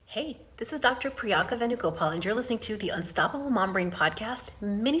Hey, this is Dr. Priyanka Venugopal, and you're listening to the Unstoppable Mom Brain Podcast,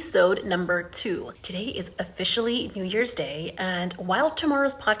 Mini-sode number 2. Today is officially New Year's Day, and while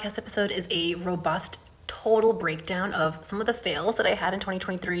tomorrow's podcast episode is a robust total breakdown of some of the fails that I had in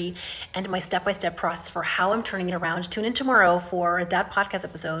 2023 and my step-by-step process for how I'm turning it around, tune in tomorrow for that podcast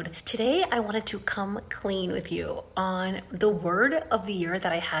episode. Today, I wanted to come clean with you on the word of the year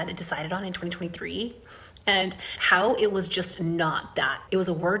that I had decided on in 2023. And how it was just not that. It was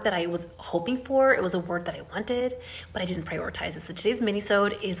a word that I was hoping for. It was a word that I wanted, but I didn't prioritize it. So today's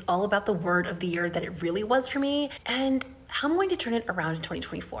minisode is all about the word of the year that it really was for me and how I'm going to turn it around in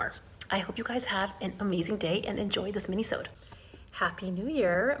 2024. I hope you guys have an amazing day and enjoy this minisode. Happy New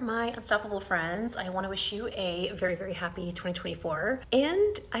Year, my unstoppable friends. I want to wish you a very, very happy 2024.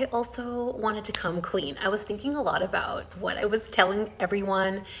 And I also wanted to come clean. I was thinking a lot about what I was telling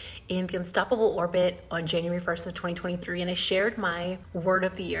everyone in the Unstoppable Orbit on January 1st of 2023. And I shared my word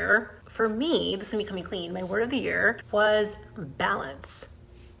of the year. For me, this is me coming clean. My word of the year was balance.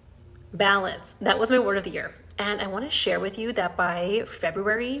 Balance. That was my word of the year. And I want to share with you that by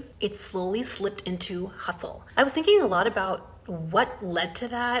February, it slowly slipped into hustle. I was thinking a lot about what led to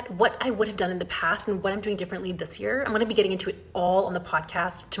that, what I would have done in the past, and what I'm doing differently this year. I'm going to be getting into it all on the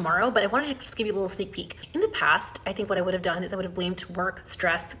podcast tomorrow, but I wanted to just give you a little sneak peek. In the past, I think what I would have done is I would have blamed work,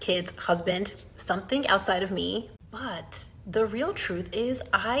 stress, kids, husband, something outside of me. But the real truth is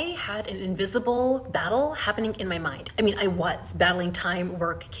I had an invisible battle happening in my mind. I mean, I was battling time,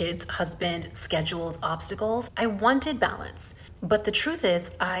 work, kids, husband, schedules, obstacles. I wanted balance. But the truth is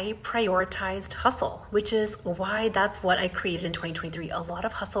I prioritized hustle, which is why that's what I created in 2023. A lot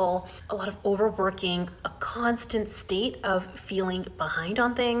of hustle, a lot of overworking, a constant state of feeling behind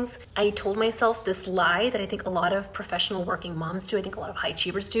on things. I told myself this lie that I think a lot of professional working moms do, I think a lot of high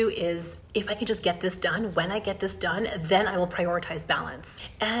achievers do, is if I can just get this done, when I get this done, then I will prioritize balance.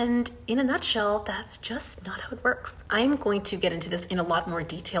 And in a nutshell, that's just not how it works. I'm going to get into this in a lot more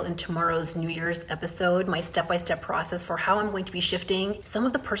detail in tomorrow's New Year's episode, my step-by-step process for how I'm going to be shifting some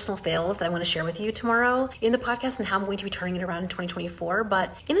of the personal fails that I want to share with you tomorrow in the podcast and how I'm going to be turning it around in 2024.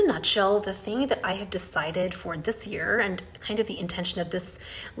 But in a nutshell, the thing that I have decided for this year and kind of the intention of this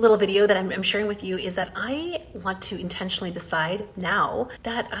little video that I'm sharing with you is that I want to intentionally decide now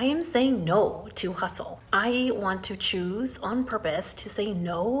that I am saying no to hustle. I want to choose on purpose to say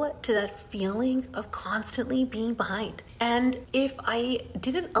no to that feeling of constantly being behind. And if I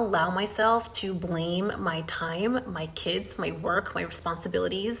didn't allow myself to blame my time, my kids, my work, my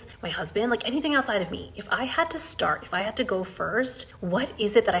responsibilities, my husband, like anything outside of me, if I had to start, if I had to go first, what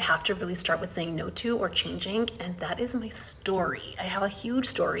is it that I have to really start with saying no to or changing? And that is my story. I have a huge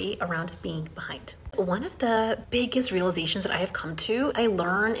story around being behind. One of the biggest realizations that I have come to, I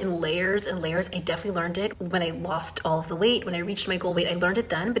learn in layers and layers. I definitely learned it when I lost all of the weight, when I reached my goal weight. I learned it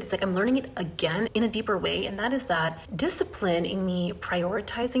then, but it's like I'm learning it again in a deeper way. And that is that discipline in me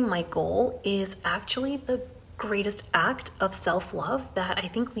prioritizing my goal is actually the greatest act of self-love that I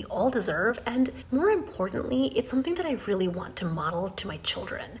think we all deserve. And more importantly, it's something that I really want to model to my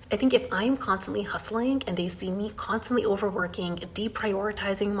children. I think if I'm constantly hustling and they see me constantly overworking,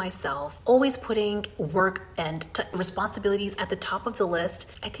 deprioritizing myself, always putting work and responsibilities at the top of the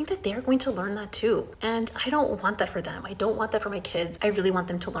list, I think that they're going to learn that too. And I don't want that for them. I don't want that for my kids. I really want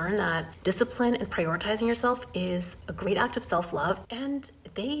them to learn that discipline and prioritizing yourself is a great act of self-love, and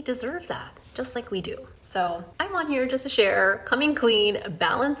they deserve that, just like we do. So I'm on here just to share, coming clean.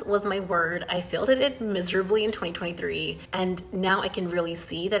 Balance was my word. I failed at it miserably in 2023. And now I can really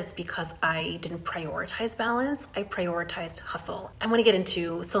see that it's because I didn't prioritize balance. I prioritized hustle. I'm going to get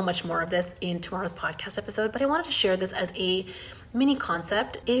into so much more of this in tomorrow's podcast episode, but I wanted to share this as a mini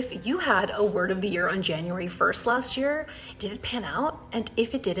concept. If you had a word of the year on January 1st last year, did it pan out? And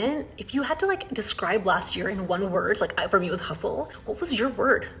if it didn't, if you had to describe last year in one word, for me it was hustle, what was your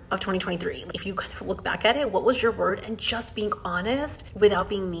word of 2023? If you kind of look back at it, what was your word? And just being honest without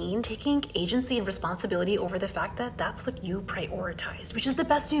being mean, taking agency and responsibility over the fact that that's what you prioritized, which is the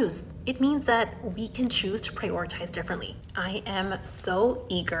best news. It means that we can choose to prioritize differently. I am so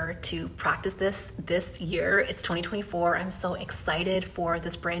eager to practice this year. It's 2024. I'm so excited for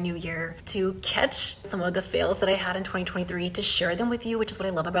this brand new year to catch some of the fails that I had in 2023, to share them with you, which is what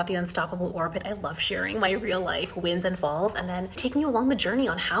I love about the Unstoppable Orbit. I love sharing my real life wins and falls and then taking you along the journey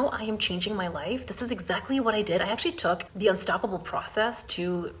on how I am changing my life. This is exactly what I did. I actually took the Unstoppable process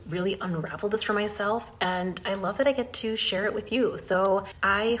to really unravel this for myself, and I love that I get to share it with you. So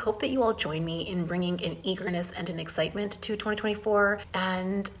I hope that you all join me in bringing an eagerness and an excitement to 2024,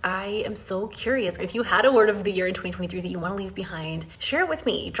 and I am so curious if you had a word of the year in 2023 that you want to leave behind. behind, share it with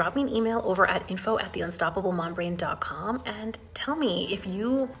me. Drop me an email over at info@theunstoppablemombrain.com and tell me if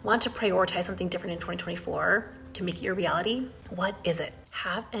you want to prioritize something different in 2024 to make it your reality. What is it?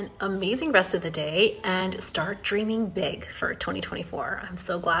 Have an amazing rest of the day and start dreaming big for 2024. I'm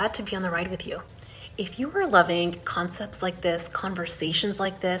so glad to be on the ride with you. If you are loving concepts like this, conversations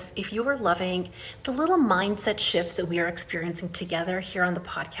like this, if you are loving the little mindset shifts that we are experiencing together here on the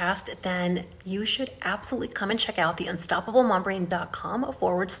podcast, then you should absolutely come and check out the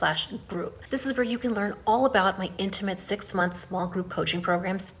unstoppablemombrain.com/group. This is where you can learn all about my intimate 6-month small group coaching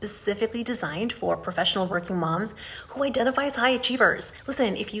program specifically designed for professional working moms who identify as high achievers.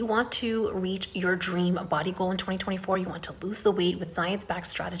 Listen, if you want to reach your dream body goal in 2024, you want to lose the weight with science-backed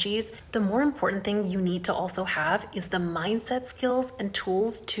strategies, the more important thing you need to also have is the mindset skills and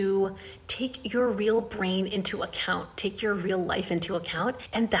tools to take your real brain into account, take your real life into account.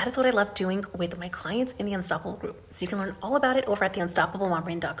 And that is what I love doing with my clients in the Unstoppable group. So you can learn all about it over at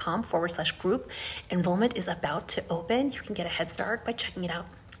theunstoppablemombrain.com/group. Enrollment is about to open. You can get a head start by checking it out.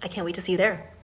 I can't wait to see you there.